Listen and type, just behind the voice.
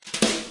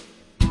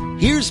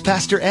Here's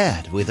Pastor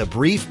Ed with a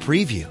brief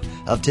preview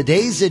of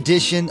today's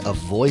edition of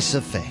Voice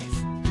of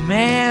Faith.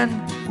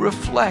 Man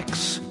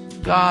reflects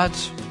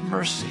God's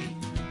mercy.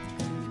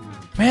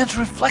 Man's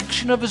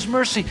reflection of His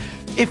mercy.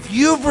 If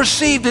you've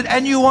received it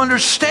and you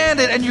understand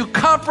it and you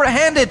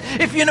comprehend it,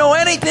 if you know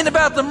anything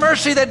about the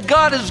mercy that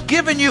God has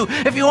given you,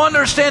 if you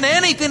understand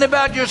anything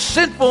about your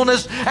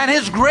sinfulness and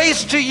His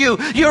grace to you,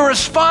 your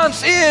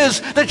response is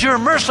that you're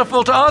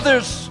merciful to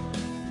others.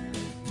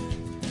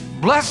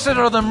 Blessed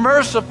are the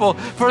merciful,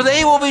 for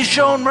they will be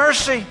shown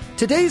mercy.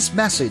 Today's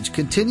message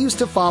continues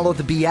to follow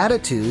the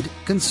beatitude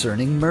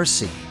concerning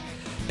mercy.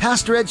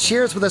 Pastor Ed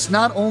shares with us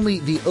not only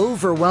the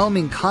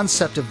overwhelming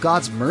concept of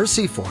God's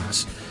mercy for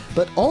us,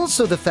 but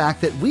also the fact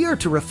that we are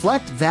to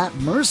reflect that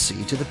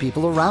mercy to the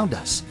people around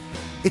us.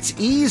 It's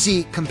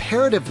easy,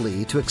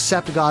 comparatively, to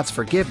accept God's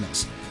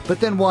forgiveness, but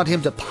then want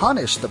Him to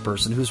punish the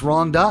person who's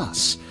wronged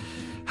us.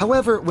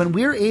 However, when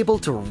we're able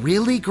to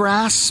really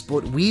grasp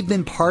what we've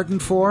been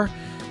pardoned for,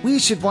 we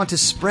should want to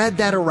spread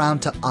that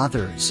around to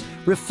others,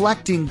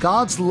 reflecting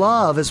God's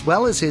love as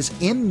well as His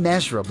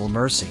immeasurable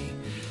mercy.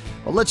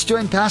 Well, let's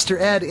join Pastor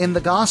Ed in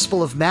the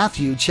Gospel of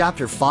Matthew,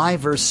 chapter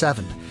 5, verse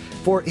 7,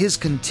 for his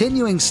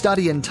continuing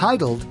study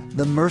entitled,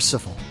 The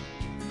Merciful.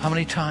 How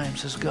many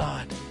times has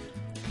God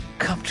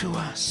come to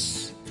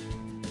us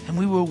and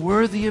we were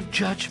worthy of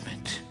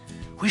judgment?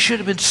 We should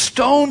have been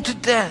stoned to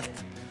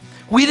death.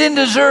 We didn't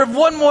deserve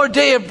one more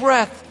day of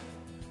breath.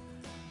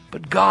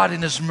 But God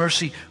in His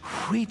mercy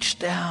reached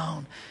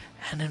down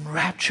and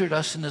enraptured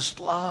us in His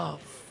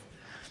love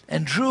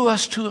and drew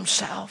us to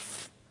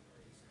Himself.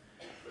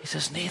 He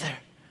says, neither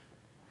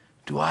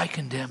do I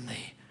condemn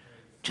thee.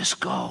 Just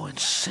go and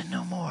sin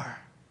no more.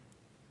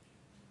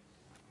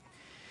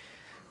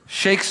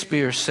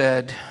 Shakespeare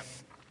said,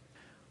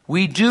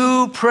 we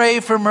do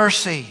pray for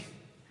mercy,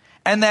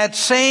 and that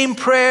same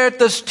prayer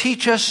does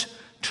teach us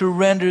to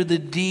render the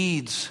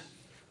deeds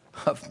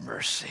of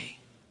mercy.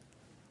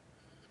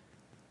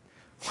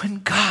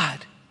 When God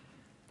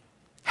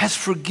has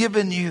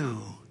forgiven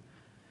you,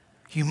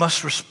 you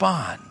must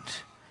respond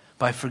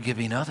by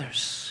forgiving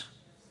others.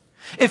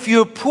 If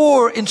you're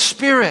poor in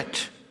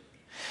spirit,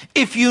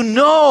 if you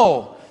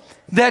know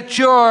that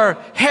you're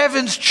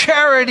heaven's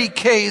charity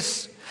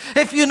case,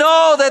 if you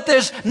know that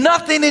there's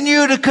nothing in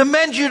you to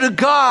commend you to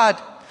God,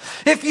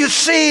 if you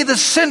see the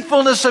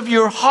sinfulness of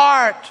your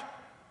heart,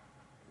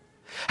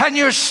 and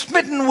you're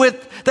smitten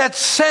with that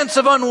sense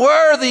of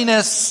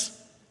unworthiness,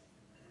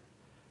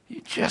 you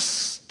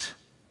just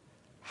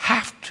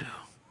have to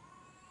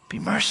be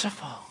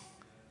merciful.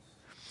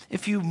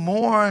 If you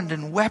mourned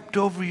and wept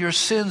over your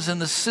sins and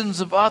the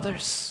sins of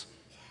others,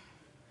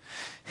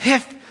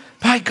 if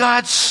by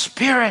God's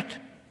Spirit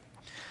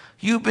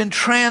you've been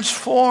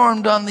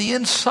transformed on the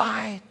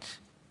inside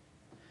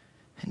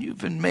and you've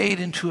been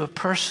made into a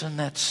person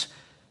that's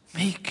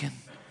meek, and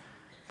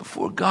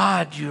before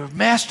God you're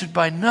mastered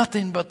by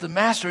nothing but the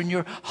Master, and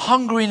you're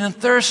hungering and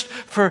thirst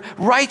for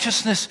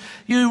righteousness,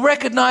 you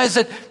recognize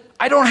that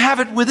I don't have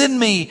it within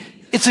me.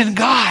 It's in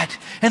God.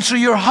 And so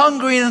you're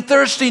hungry and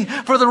thirsting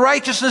for the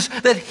righteousness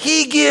that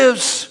He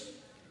gives.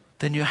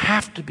 Then you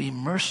have to be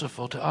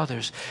merciful to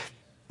others.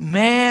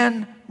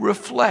 Man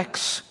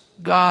reflects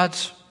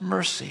God's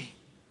mercy.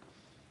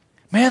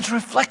 Man's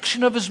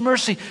reflection of His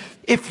mercy.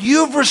 If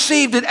you've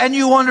received it and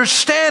you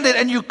understand it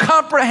and you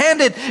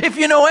comprehend it, if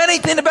you know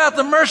anything about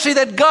the mercy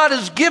that God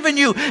has given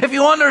you, if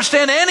you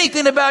understand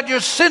anything about your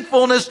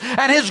sinfulness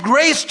and His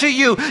grace to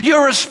you,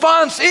 your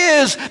response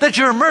is that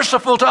you're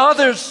merciful to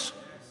others.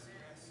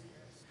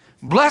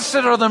 Blessed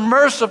are the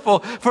merciful,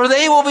 for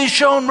they will be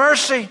shown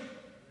mercy.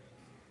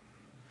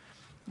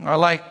 I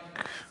like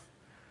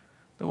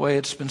the way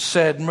it's been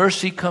said,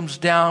 mercy comes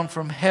down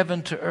from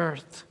heaven to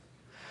earth,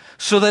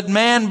 so that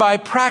man, by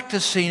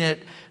practicing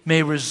it,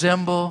 may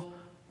resemble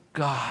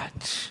God.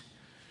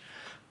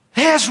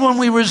 That's when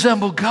we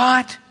resemble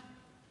God.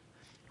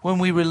 When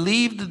we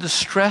relieve the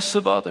distress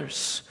of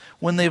others.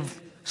 When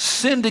they've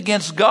sinned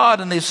against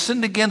God and they've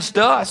sinned against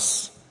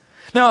us.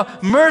 Now,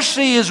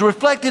 mercy is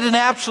reflected in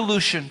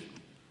absolution.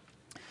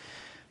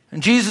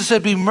 And Jesus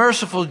said, be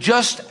merciful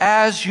just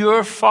as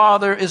your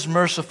Father is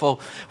merciful.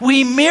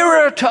 We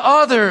mirror to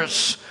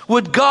others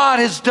what God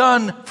has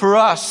done for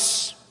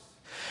us.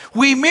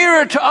 We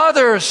mirror to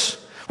others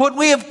what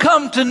we have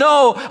come to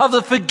know of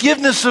the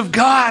forgiveness of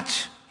God.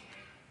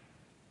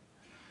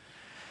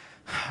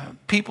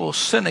 People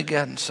sin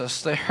against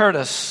us. They hurt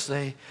us.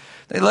 They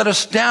let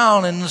us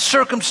down. And the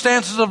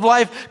circumstances of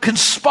life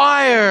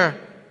conspire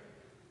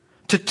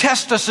to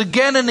test us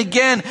again and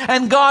again.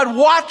 And God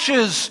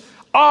watches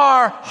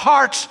our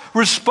heart's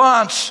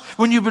response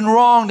when you've been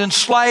wronged and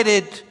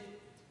slighted.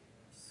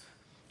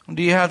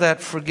 Do you have that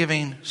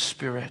forgiving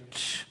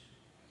spirit?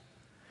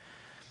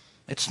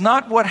 It's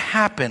not what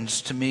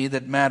happens to me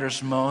that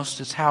matters most.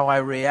 It's how I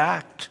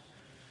react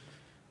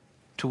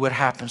to what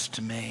happens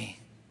to me.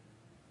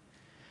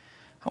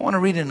 I want to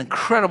read an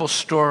incredible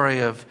story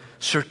of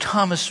Sir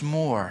Thomas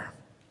More.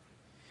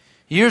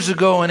 Years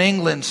ago in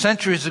England,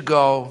 centuries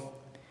ago,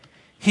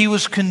 he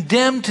was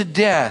condemned to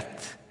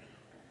death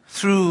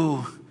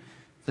through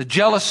the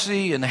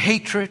jealousy and the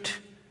hatred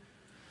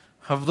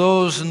of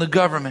those in the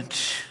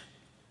government.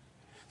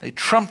 They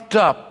trumped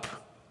up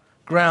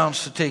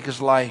grounds to take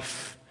his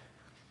life.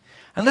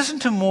 And listen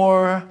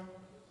to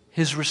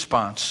his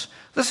response.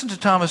 Listen to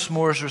Thomas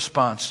More's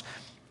response.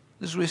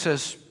 This is what he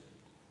says.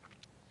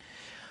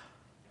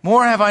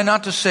 More have I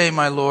not to say,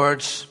 my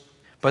lords,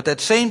 but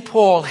that St.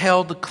 Paul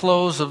held the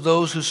clothes of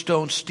those who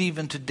stoned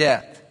Stephen to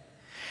death.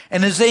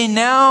 And as they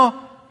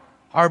now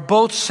are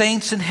both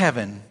saints in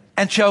heaven,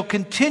 and shall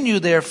continue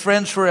their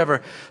friends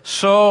forever,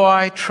 so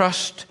I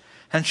trust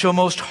and shall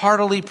most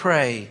heartily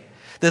pray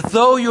that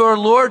though your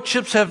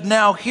lordships have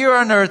now here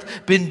on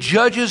earth been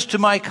judges to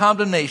my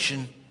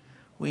condemnation,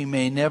 we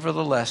may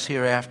nevertheless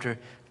hereafter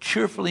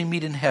cheerfully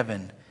meet in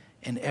heaven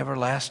in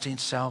everlasting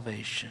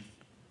salvation.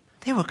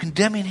 They were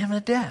condemning him to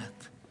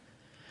death.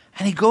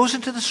 And he goes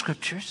into the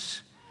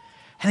scriptures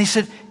and he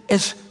said,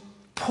 as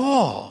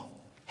Paul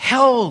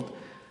held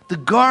the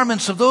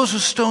garments of those who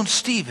stoned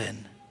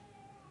Stephen,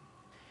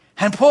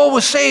 and Paul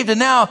was saved, and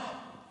now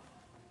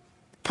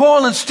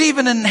Paul and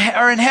Stephen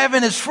are in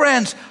heaven as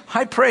friends.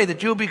 I pray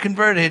that you'll be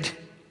converted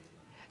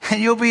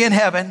and you'll be in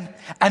heaven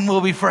and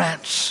we'll be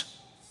friends.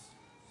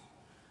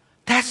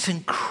 That's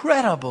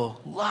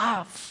incredible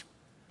love.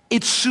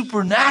 It's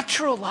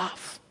supernatural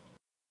love.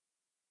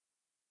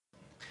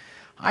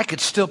 I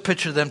could still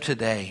picture them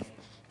today,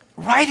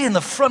 right in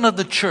the front of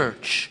the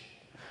church,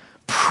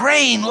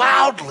 praying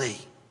loudly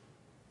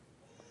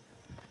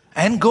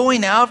and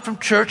going out from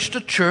church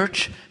to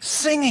church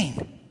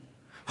singing.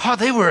 Oh,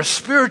 they were a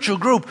spiritual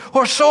group,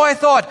 or so I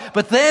thought.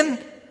 But then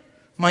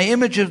my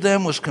image of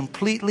them was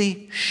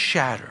completely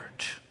shattered.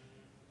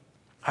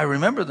 I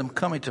remember them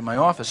coming to my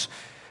office.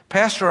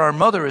 Pastor, our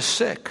mother is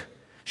sick.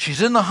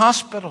 She's in the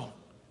hospital.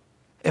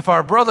 If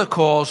our brother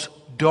calls,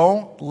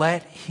 don't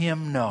let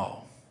him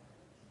know.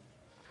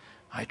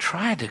 I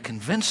tried to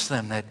convince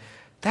them that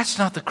that's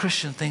not the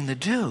Christian thing to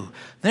do.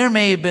 There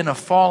may have been a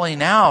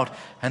falling out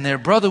and their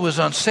brother was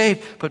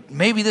unsaved, but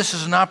maybe this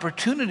is an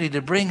opportunity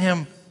to bring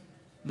him.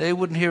 They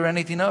wouldn't hear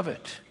anything of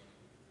it.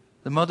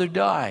 The mother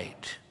died.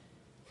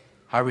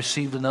 I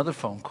received another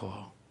phone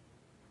call.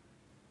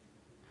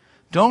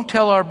 Don't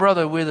tell our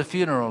brother where the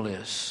funeral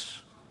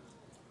is.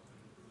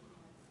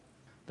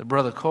 The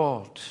brother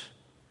called.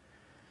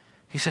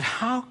 He said,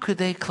 how could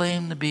they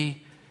claim to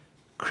be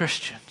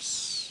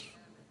Christians?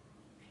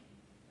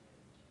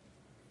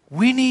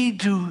 We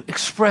need to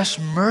express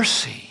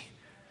mercy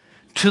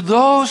to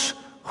those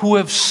who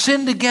have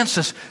sinned against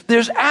us.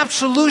 There's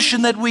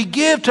absolution that we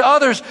give to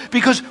others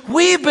because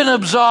we've been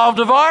absolved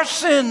of our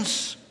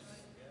sins.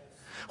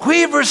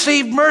 We've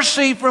received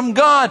mercy from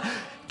God.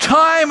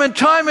 Time and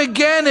time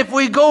again, if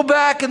we go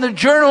back in the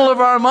journal of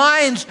our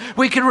minds,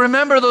 we can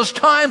remember those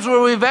times where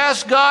we've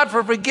asked God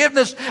for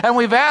forgiveness and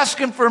we've asked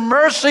Him for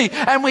mercy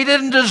and we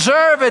didn't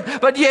deserve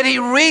it, but yet He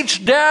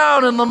reached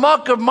down in the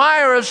muck of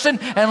mire of sin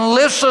and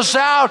lifts us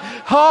out.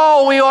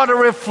 Oh, we ought to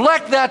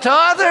reflect that to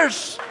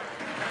others.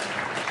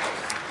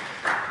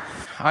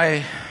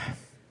 I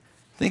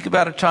think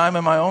about a time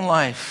in my own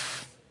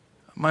life.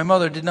 My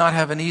mother did not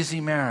have an easy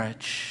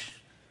marriage.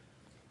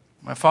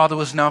 My father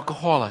was an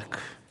alcoholic.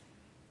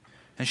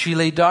 And she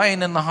lay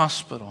dying in the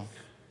hospital.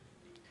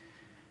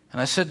 And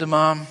I said to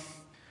Mom,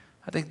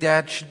 I think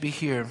Dad should be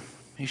here.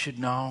 He should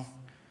know.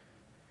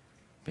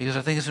 Because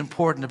I think it's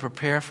important to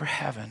prepare for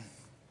heaven.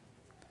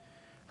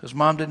 Because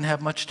Mom didn't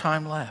have much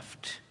time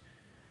left.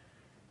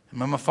 And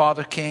when my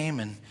father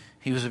came, and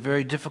he was a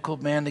very difficult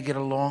man to get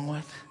along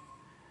with.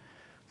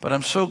 But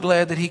I'm so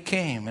glad that he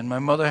came, and my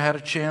mother had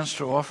a chance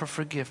to offer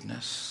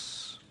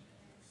forgiveness.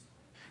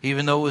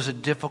 Even though it was a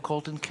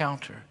difficult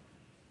encounter.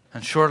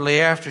 And shortly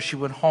after, she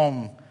went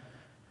home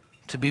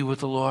to be with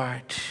the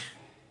Lord.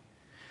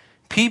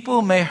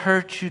 People may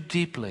hurt you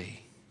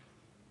deeply,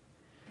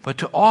 but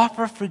to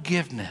offer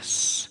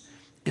forgiveness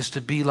is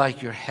to be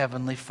like your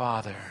Heavenly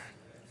Father.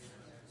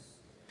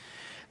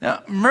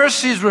 Now,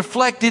 mercy is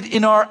reflected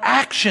in our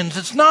actions.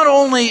 It's not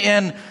only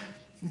in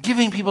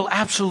giving people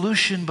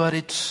absolution, but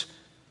it's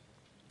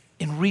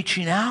in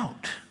reaching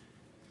out.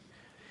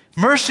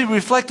 Mercy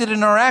reflected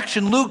in our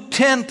action. Luke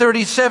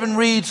 10:37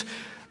 reads,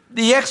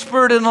 the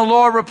expert in the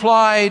law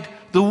replied,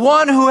 the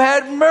one who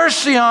had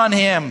mercy on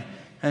him.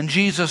 And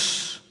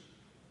Jesus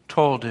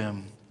told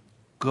him,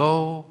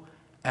 go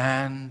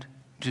and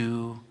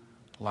do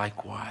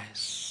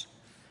likewise.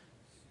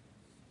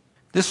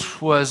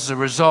 This was the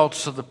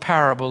results of the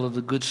parable of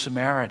the Good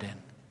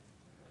Samaritan.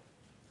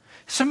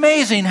 It's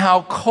amazing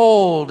how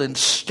cold and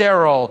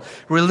sterile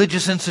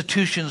religious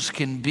institutions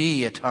can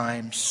be at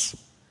times.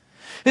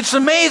 It's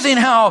amazing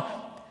how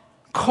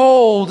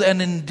cold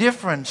and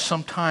indifferent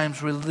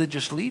sometimes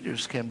religious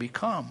leaders can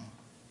become.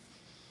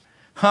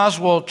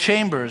 Oswald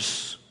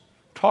Chambers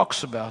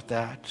talks about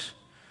that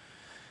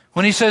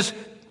when he says,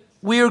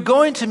 we are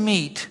going to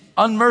meet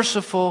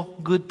unmerciful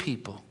good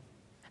people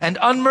and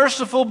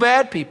unmerciful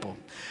bad people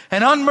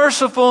and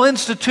unmerciful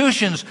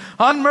institutions,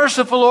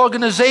 unmerciful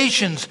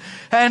organizations,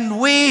 and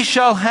we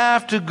shall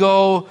have to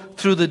go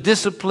through the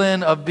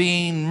discipline of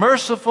being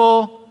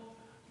merciful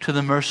to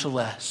the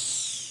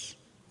merciless.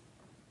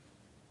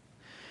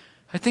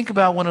 I think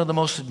about one of the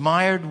most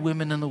admired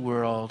women in the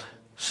world,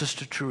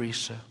 Sister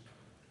Teresa.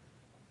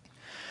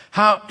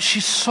 How she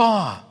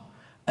saw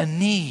a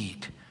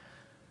need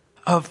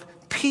of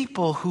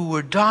people who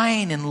were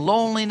dying in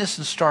loneliness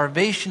and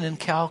starvation in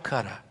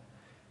Calcutta.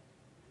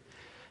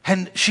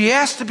 And she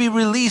asked to be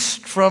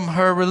released from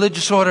her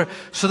religious order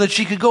so that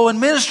she could go and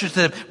minister to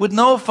them. With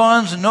no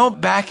funds and no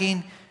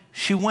backing,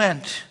 she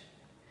went.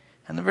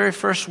 And the very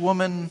first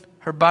woman,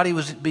 her body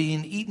was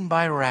being eaten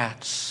by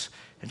rats.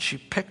 And she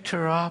picked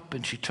her up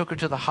and she took her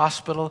to the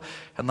hospital.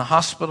 And the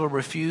hospital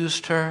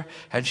refused her.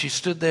 And she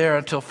stood there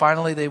until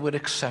finally they would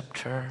accept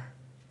her.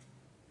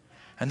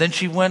 And then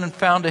she went and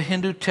found a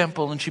Hindu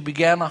temple, and she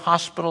began a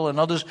hospital, and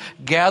others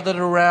gathered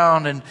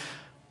around. And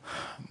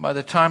by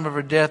the time of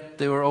her death,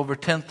 there were over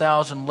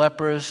 10,000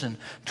 lepers in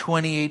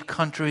 28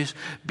 countries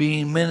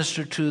being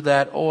ministered to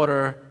that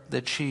order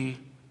that she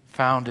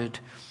founded.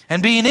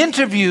 And being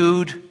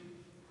interviewed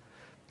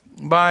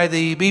by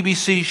the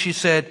BBC, she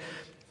said,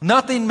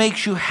 "Nothing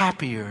makes you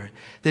happier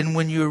than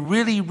when you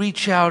really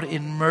reach out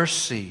in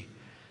mercy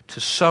to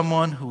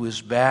someone who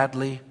is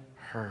badly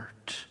hurt."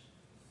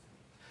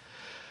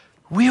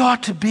 We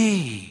ought to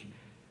be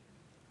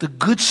the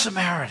Good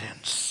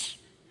Samaritans,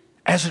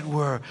 as it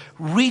were,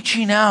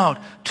 reaching out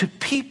to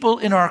people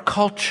in our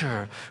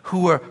culture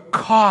who are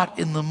caught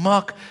in the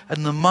muck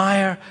and the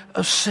mire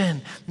of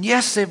sin.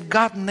 Yes, they've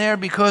gotten there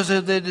because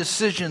of their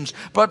decisions,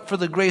 but for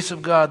the grace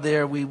of God,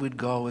 there we would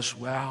go as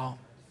well.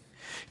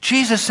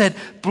 Jesus said,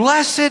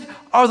 "Blessed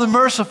are the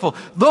merciful,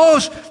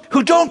 those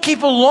who don't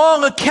keep a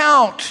long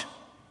account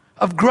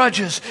of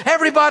grudges."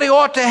 Everybody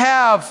ought to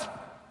have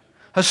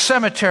a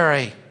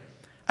cemetery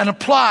and a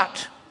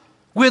plot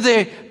where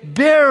they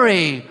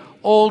bury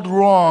old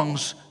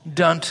wrongs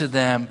done to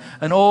them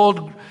and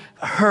old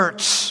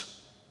hurts,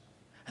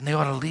 and they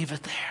ought to leave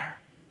it there.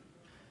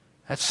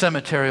 That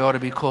cemetery ought to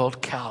be called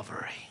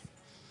Calvary.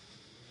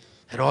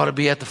 It ought to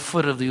be at the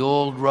foot of the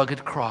old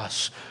rugged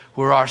cross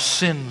where our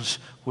sins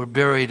were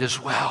buried as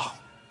well.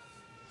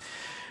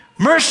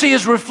 Mercy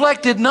is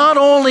reflected not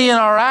only in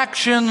our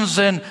actions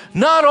and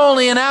not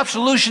only in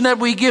absolution that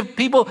we give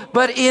people,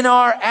 but in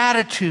our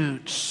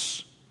attitudes.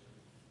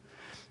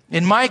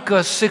 In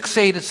Micah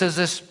 6:8 it says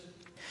this,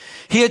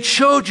 "He had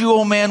showed you,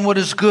 O man, what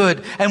is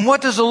good. And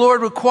what does the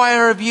Lord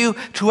require of you?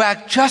 To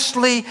act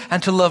justly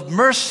and to love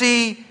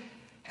mercy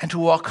and to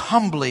walk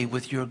humbly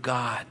with your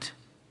God."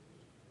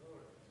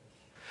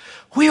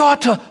 We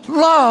ought to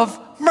love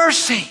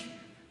mercy.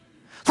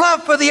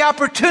 Love for the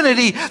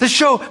opportunity to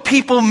show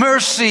people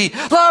mercy.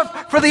 Love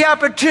for the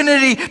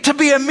opportunity to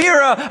be a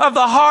mirror of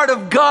the heart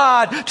of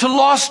God to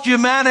lost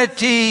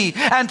humanity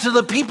and to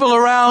the people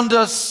around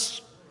us.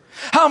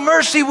 How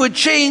mercy would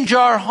change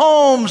our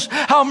homes.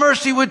 How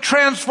mercy would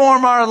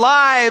transform our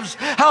lives.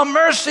 How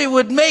mercy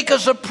would make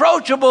us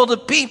approachable to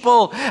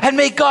people and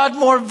make God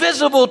more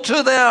visible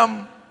to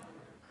them.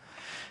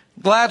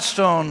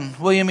 Gladstone,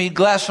 William E.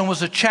 Gladstone,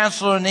 was a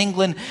chancellor in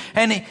England,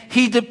 and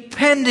he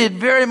depended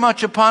very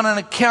much upon an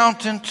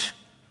accountant,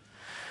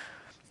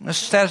 a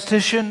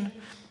statistician,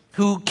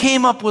 who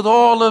came up with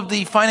all of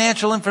the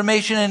financial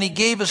information, and he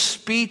gave a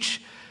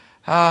speech.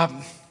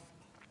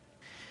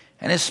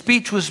 And his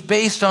speech was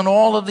based on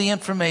all of the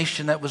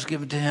information that was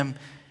given to him,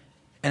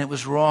 and it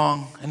was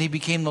wrong. And he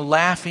became the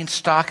laughing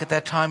stock at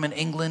that time in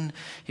England.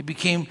 He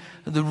became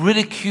the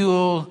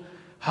ridicule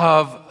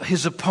of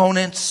his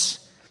opponents.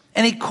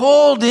 And he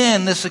called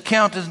in this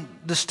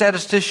accountant, the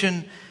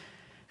statistician,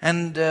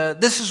 and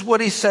this is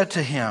what he said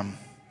to him.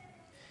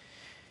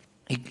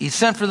 He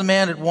sent for the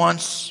man at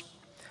once.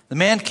 The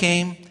man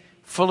came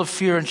full of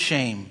fear and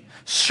shame,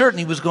 certain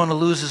he was going to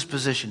lose his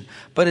position.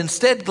 But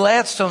instead,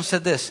 Gladstone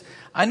said this,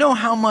 "I know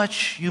how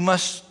much you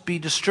must be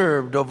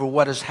disturbed over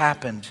what has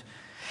happened,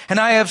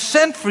 and I have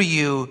sent for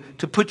you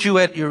to put you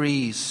at your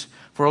ease.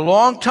 For a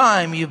long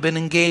time you've been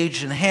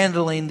engaged in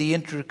handling the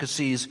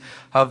intricacies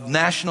of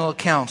national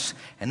accounts,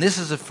 and this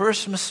is the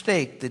first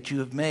mistake that you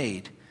have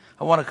made.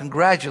 I want to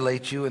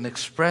congratulate you and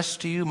express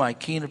to you my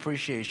keen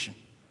appreciation."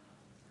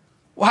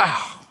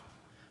 Wow.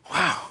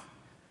 Wow.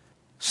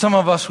 Some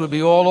of us would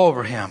be all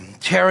over him,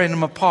 tearing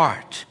him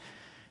apart,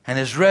 and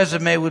his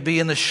resume would be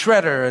in the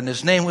shredder, and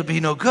his name would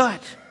be no good.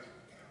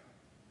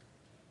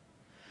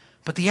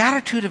 But the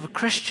attitude of a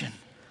Christian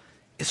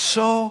is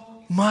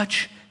so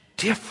much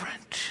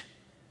different.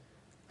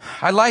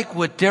 I like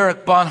what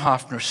Derek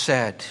Bonhoeffer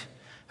said,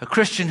 a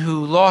Christian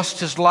who lost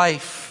his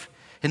life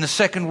in the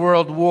Second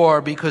World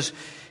War because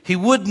he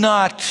would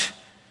not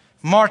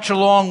march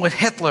along with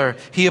Hitler.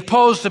 He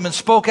opposed him and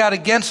spoke out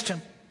against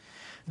him.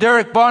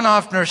 Derek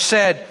Bonhoeffer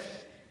said,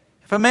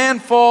 "If a man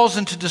falls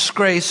into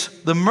disgrace,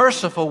 the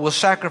merciful will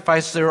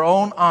sacrifice their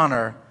own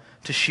honor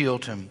to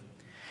shield him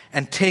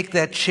and take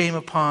that shame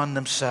upon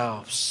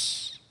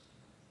themselves."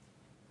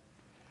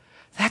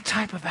 That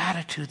type of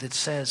attitude that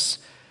says,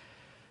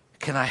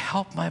 can I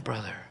help my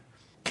brother?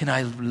 Can I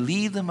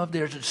relieve them of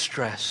their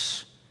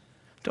distress?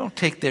 Don't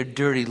take their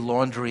dirty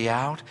laundry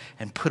out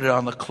and put it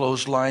on the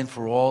clothesline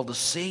for all to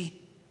see.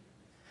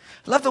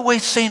 I love the way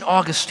St.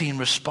 Augustine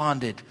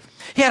responded.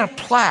 He had a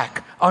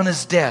plaque on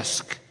his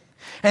desk,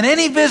 And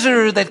any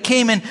visitor that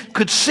came in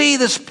could see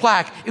this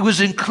plaque. It was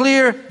in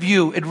clear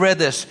view. It read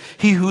this: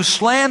 "He who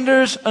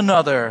slanders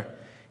another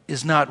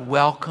is not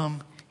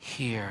welcome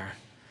here."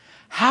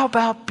 How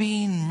about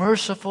being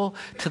merciful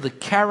to the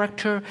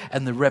character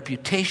and the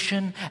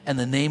reputation and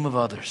the name of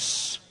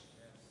others?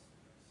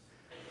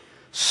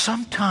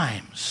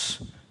 Sometimes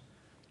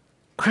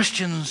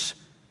Christians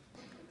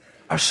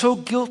are so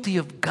guilty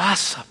of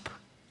gossip,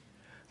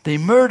 they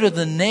murder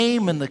the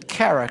name and the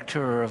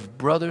character of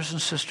brothers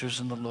and sisters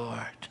in the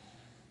Lord.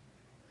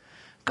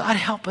 God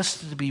help us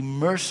to be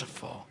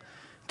merciful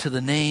to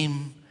the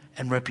name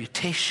and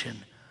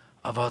reputation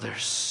of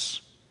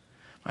others.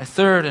 My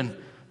third and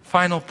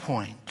final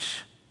point: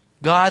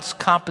 God's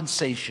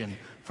compensation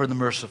for the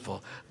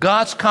merciful.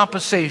 God's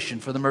compensation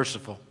for the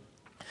merciful.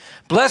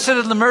 Blessed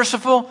are the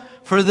merciful,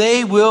 for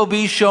they will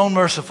be shown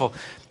merciful.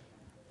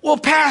 Well,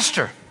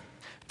 Pastor,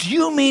 do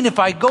you mean if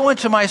I go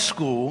into my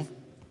school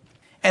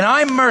and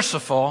I'm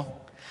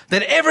merciful,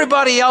 that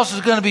everybody else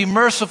is going to be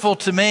merciful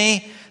to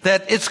me,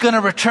 that it's going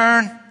to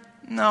return?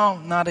 No,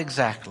 not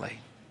exactly.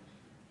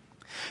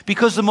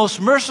 Because the most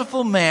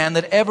merciful man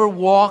that ever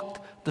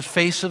walked the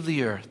face of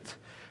the earth,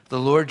 the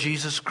Lord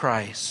Jesus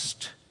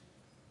Christ,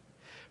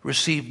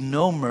 received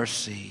no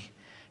mercy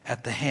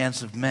at the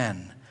hands of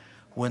men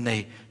when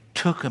they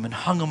took him and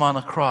hung him on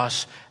a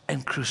cross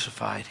and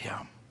crucified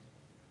him.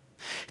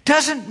 It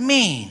doesn't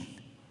mean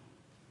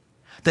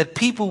that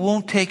people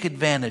won't take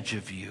advantage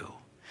of you.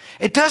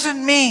 It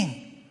doesn't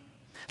mean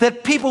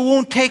that people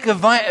won't take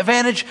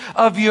advantage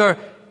of your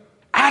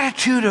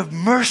attitude of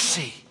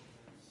mercy.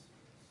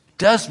 It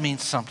does mean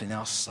something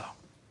else, though.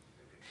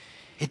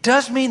 It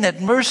does mean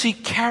that mercy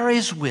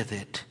carries with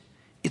it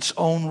its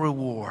own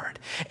reward.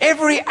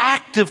 Every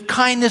act of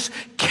kindness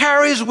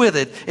carries with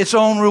it its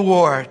own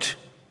reward.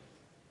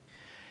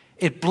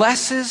 It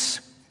blesses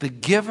the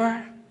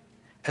giver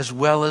as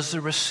well as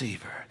the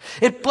receiver.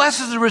 It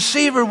blesses the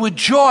receiver with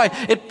joy.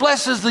 It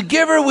blesses the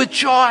giver with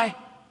joy.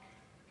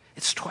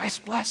 It's twice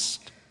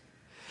blessed.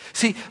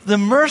 See, the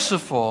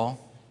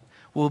merciful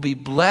will be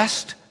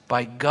blessed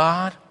by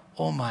God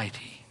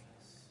Almighty.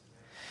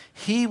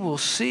 He will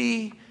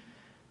see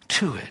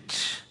to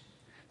it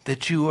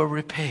that you are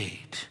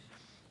repaid.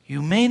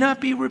 You may not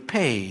be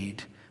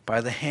repaid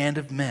by the hand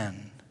of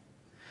men,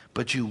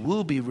 but you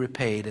will be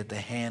repaid at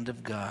the hand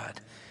of God.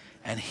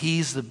 And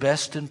He's the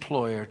best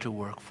employer to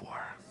work for.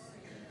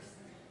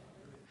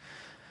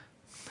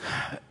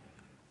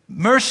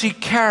 Mercy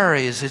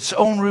carries its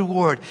own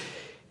reward.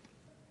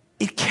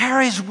 It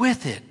carries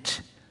with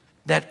it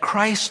that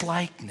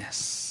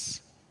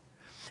Christ-likeness.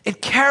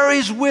 It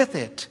carries with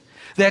it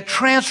that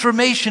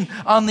transformation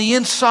on the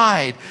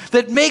inside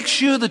that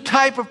makes you the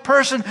type of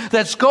person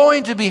that's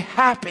going to be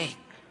happy.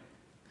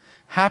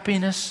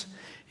 Happiness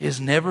is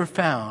never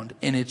found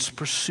in its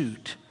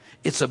pursuit.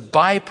 It's a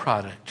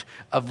byproduct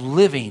of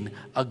living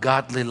a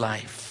godly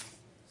life.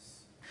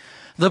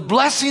 The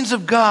blessings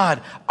of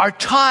God are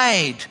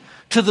tied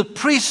to the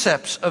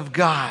precepts of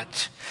God.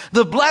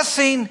 The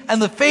blessing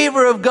and the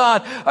favor of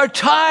God are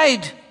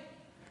tied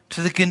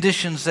to the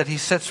conditions that He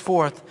sets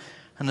forth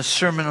in the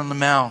Sermon on the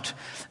Mount.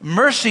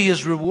 Mercy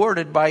is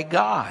rewarded by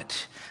God.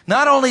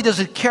 Not only does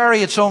it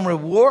carry its own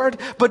reward,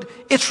 but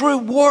it's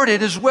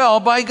rewarded as well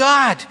by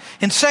God.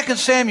 In 2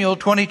 Samuel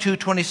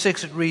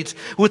 22:26 it reads,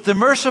 "With the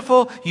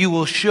merciful you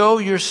will show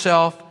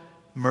yourself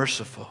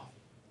merciful."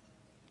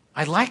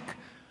 I like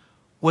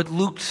what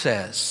Luke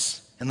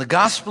says in the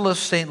Gospel of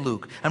St.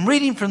 Luke. I'm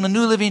reading from the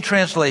New Living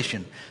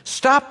Translation.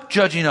 "Stop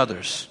judging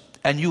others,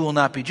 and you will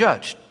not be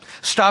judged.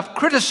 Stop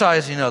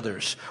criticizing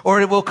others,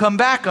 or it will come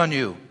back on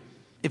you.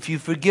 If you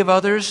forgive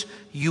others,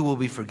 you will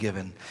be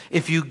forgiven.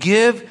 If you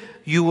give,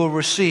 you will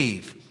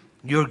receive.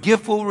 Your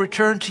gift will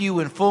return to you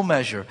in full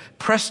measure,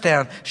 pressed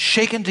down,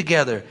 shaken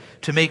together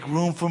to make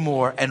room for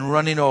more, and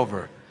running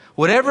over.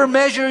 Whatever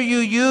measure you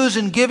use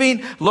in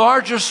giving,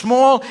 large or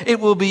small, it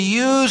will be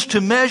used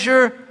to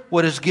measure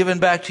what is given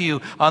back to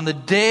you. On the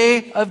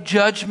day of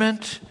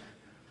judgment,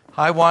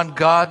 I want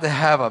God to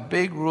have a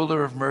big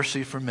ruler of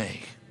mercy for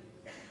me.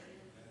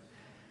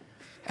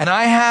 And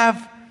I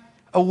have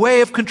a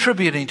way of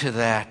contributing to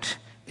that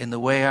in the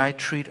way I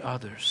treat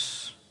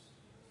others.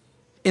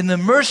 In the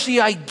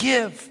mercy I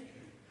give,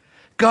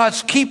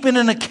 God's keeping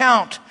an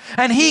account,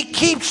 and He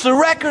keeps the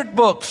record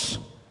books.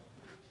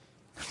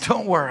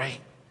 Don't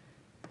worry.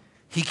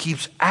 He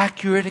keeps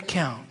accurate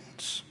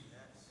accounts,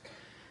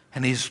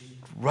 and He's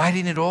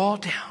writing it all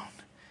down.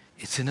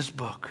 It's in His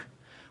book.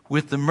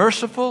 With the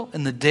merciful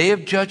in the day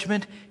of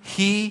judgment,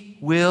 He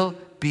will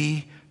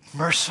be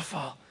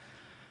merciful.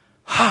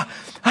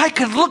 I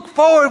can look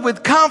forward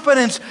with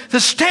confidence to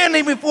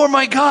standing before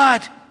my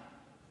God,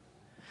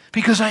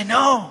 because I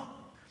know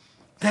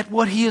that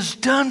what He has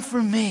done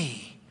for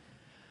me,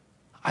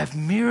 I've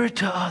mirrored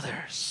to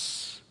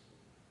others.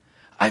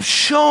 I've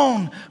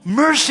shown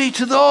mercy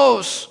to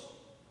those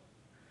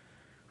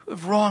who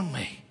have wronged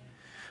me,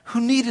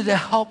 who needed a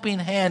helping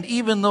hand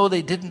even though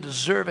they didn't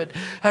deserve it.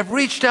 I've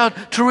reached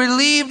out to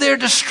relieve their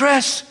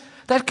distress.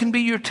 that can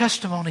be your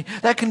testimony.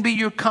 That can be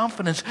your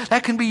confidence.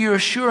 That can be your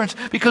assurance,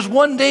 because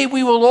one day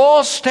we will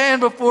all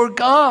stand before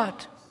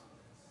God.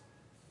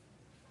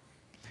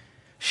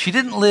 She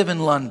didn't live in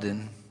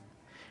London,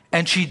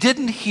 and she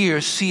didn't hear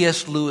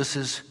C.S.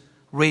 Lewis's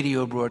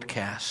radio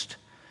broadcast,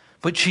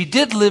 but she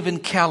did live in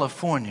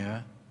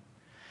California,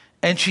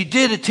 and she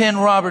did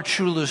attend Robert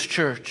Schuller's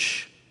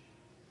church.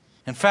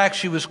 In fact,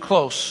 she was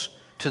close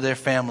to their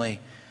family,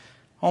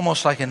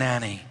 almost like a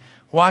nanny,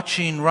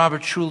 watching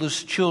Robert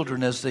Schuller's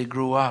children as they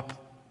grew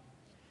up.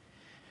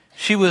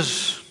 She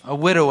was a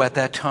widow at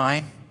that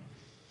time,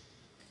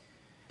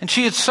 and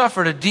she had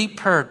suffered a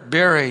deep hurt,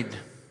 buried.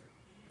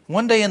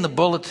 One day in the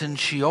bulletin,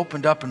 she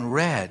opened up and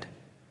read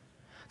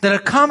that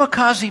a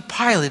kamikaze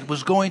pilot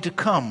was going to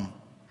come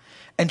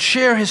and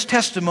share his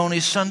testimony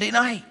Sunday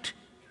night.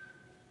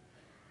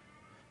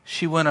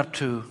 She went up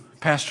to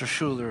Pastor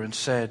Schuller and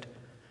said,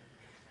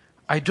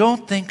 "I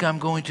don't think I'm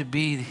going to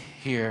be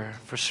here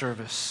for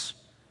service."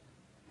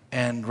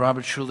 And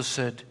Robert Schuller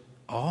said,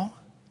 "Oh?"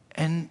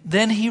 And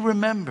then he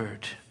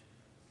remembered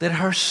that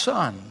her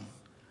son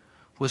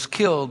was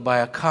killed by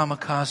a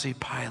kamikaze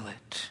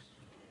pilot.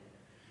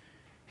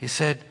 He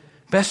said,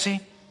 "Bessie,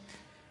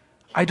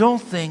 I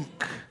don't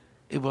think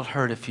it will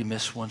hurt if you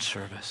miss one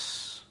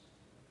service."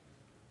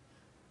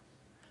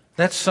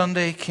 That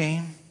Sunday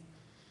came,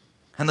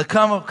 and the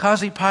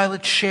kamikaze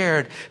pilot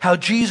shared how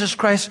Jesus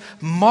Christ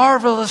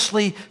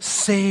marvelously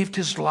saved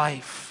his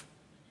life.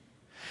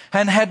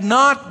 And had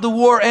not the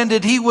war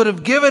ended, he would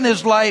have given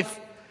his life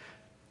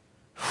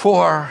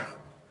for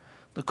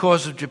the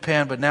cause of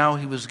Japan, but now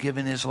he was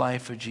giving his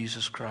life for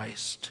Jesus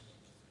Christ.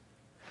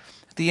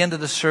 At the end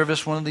of the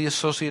service, one of the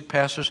associate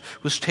pastors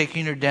was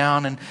taking her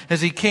down, and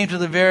as he came to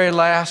the very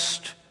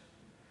last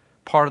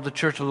part of the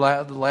church, the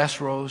last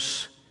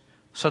rows,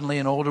 suddenly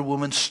an older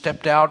woman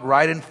stepped out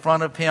right in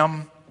front of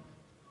him.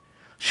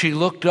 She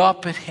looked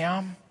up at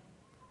him,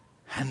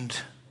 and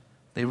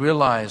they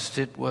realized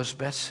it was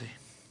Betsy.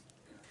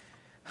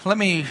 Let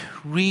me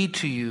read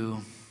to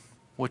you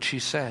what she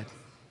said.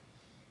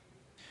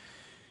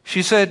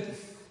 She said,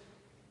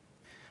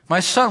 "My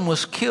son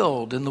was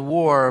killed in the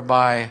war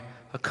by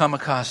a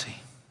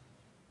kamikaze.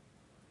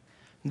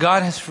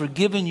 God has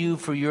forgiven you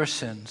for your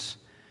sins,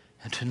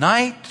 and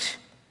tonight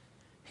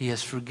he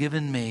has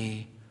forgiven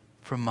me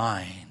for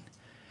mine."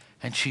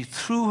 And she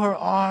threw her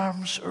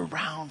arms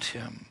around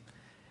him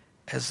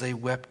as they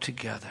wept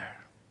together.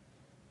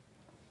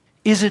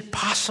 Is it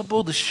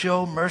possible to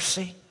show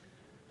mercy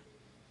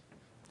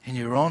in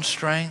your own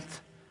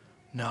strength?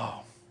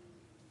 No.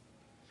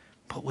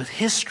 But with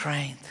his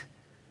strength,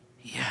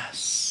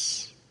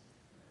 yes.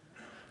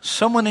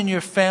 Someone in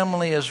your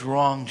family has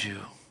wronged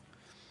you,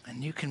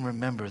 and you can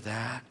remember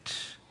that.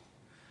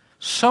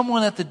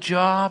 Someone at the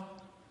job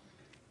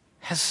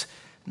has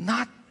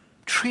not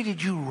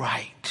treated you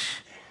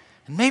right,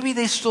 and maybe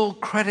they stole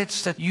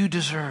credits that you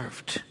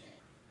deserved.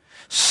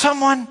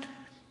 Someone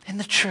in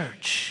the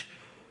church,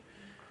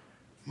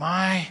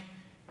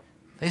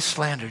 they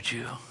slandered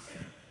you.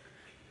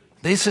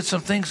 They said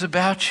some things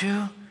about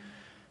you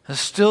that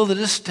still to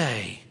this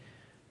day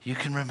you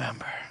can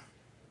remember.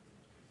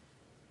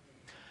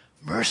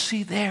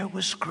 Mercy there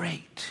was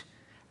great,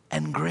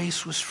 and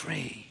grace was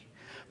free.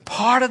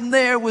 Pardon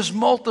there was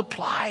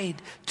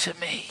multiplied to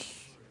me.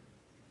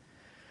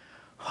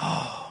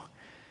 Oh,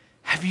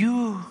 have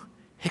you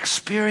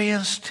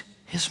experienced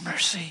his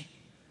mercy?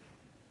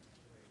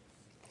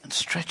 And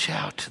stretch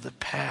out to the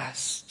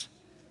past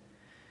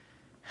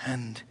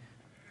and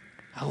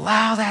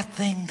allow that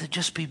thing to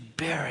just be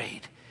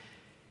buried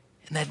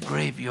in that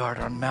graveyard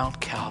on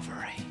Mount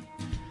Calvary.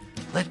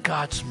 Let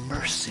God's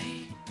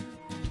mercy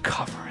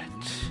cover it.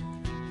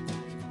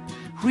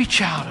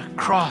 Reach out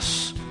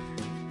across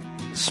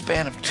the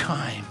span of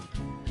time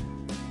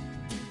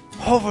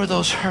over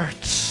those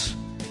hurts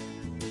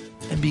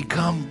and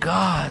become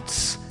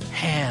God's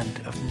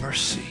hand of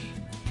mercy.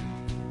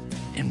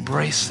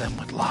 Embrace them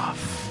with love.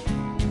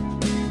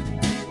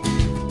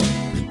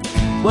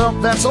 Well,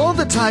 that's all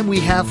the time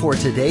we have for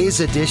today's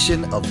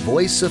edition of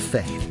Voice of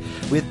Faith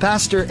with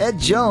Pastor Ed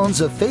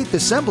Jones of Faith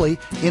Assembly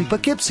in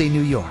Poughkeepsie,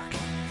 New York.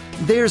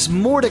 There's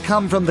more to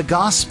come from the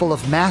Gospel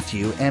of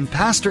Matthew and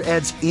Pastor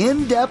Ed's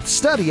in-depth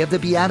study of the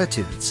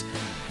Beatitudes.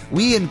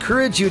 We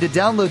encourage you to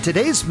download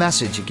today's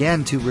message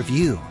again to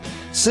review.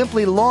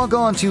 Simply log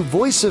on to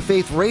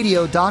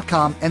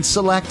voiceoffaithradio.com and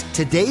select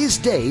today's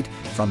date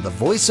from the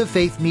Voice of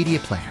Faith media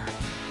player.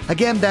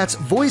 Again, that's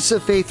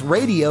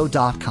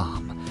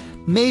voiceoffaithradio.com.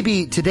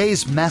 Maybe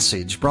today's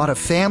message brought a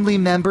family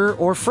member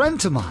or friend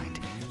to mind.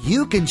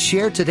 You can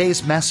share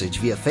today's message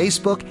via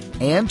Facebook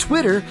and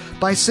Twitter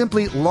by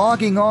simply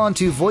logging on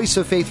to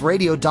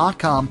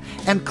voiceoffaithradio.com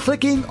and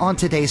clicking on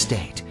today's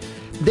date.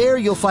 There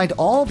you'll find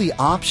all the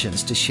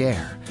options to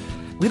share.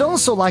 We'd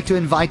also like to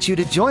invite you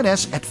to join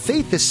us at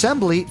Faith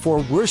Assembly for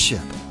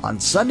worship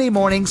on Sunday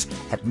mornings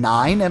at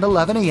 9 and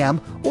 11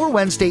 a.m. or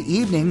Wednesday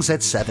evenings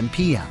at 7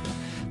 p.m.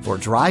 For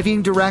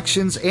driving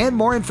directions and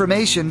more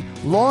information,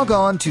 log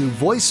on to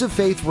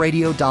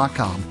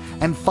voiceoffaithradio.com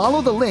and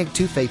follow the link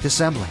to Faith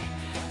Assembly.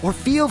 or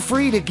feel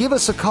free to give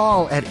us a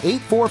call at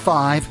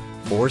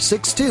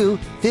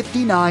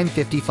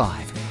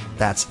 845-462-5955.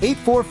 That's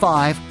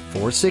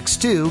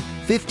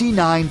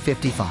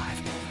 845-462-5955.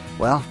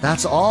 Well,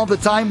 that's all the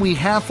time we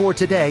have for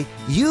today.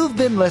 You've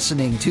been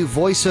listening to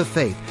Voice of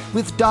Faith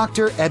with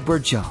Dr.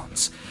 Edward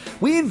Jones.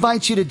 We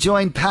invite you to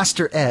join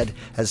Pastor Ed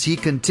as he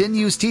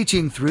continues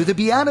teaching through the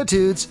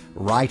Beatitudes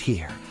right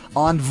here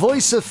on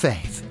Voice of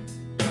Faith.